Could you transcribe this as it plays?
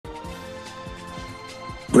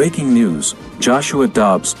Breaking news, Joshua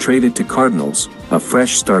Dobbs traded to Cardinals, a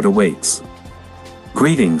fresh start awaits.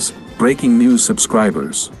 Greetings, breaking news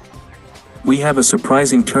subscribers. We have a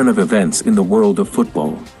surprising turn of events in the world of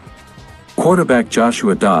football. Quarterback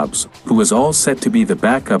Joshua Dobbs, who was all set to be the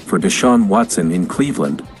backup for Deshaun Watson in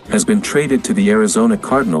Cleveland, has been traded to the Arizona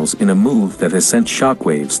Cardinals in a move that has sent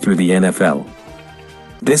shockwaves through the NFL.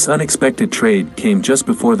 This unexpected trade came just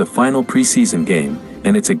before the final preseason game,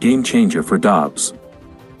 and it's a game-changer for Dobbs.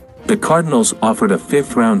 The Cardinals offered a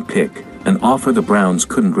fifth-round pick, an offer the Browns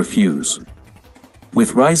couldn't refuse.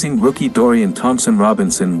 With rising rookie Dorian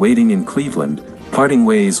Thompson-Robinson waiting in Cleveland, parting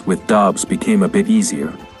ways with Dobbs became a bit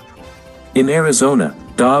easier. In Arizona,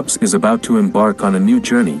 Dobbs is about to embark on a new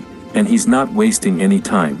journey, and he's not wasting any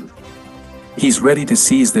time. He's ready to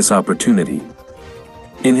seize this opportunity.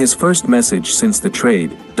 In his first message since the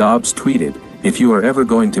trade, Dobbs tweeted, "If you are ever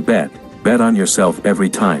going to bet, bet on yourself every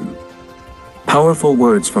time." Powerful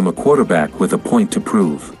words from a quarterback with a point to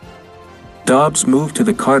prove. Dobbs' move to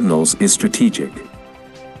the Cardinals is strategic.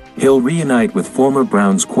 He'll reunite with former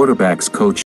Browns quarterbacks coach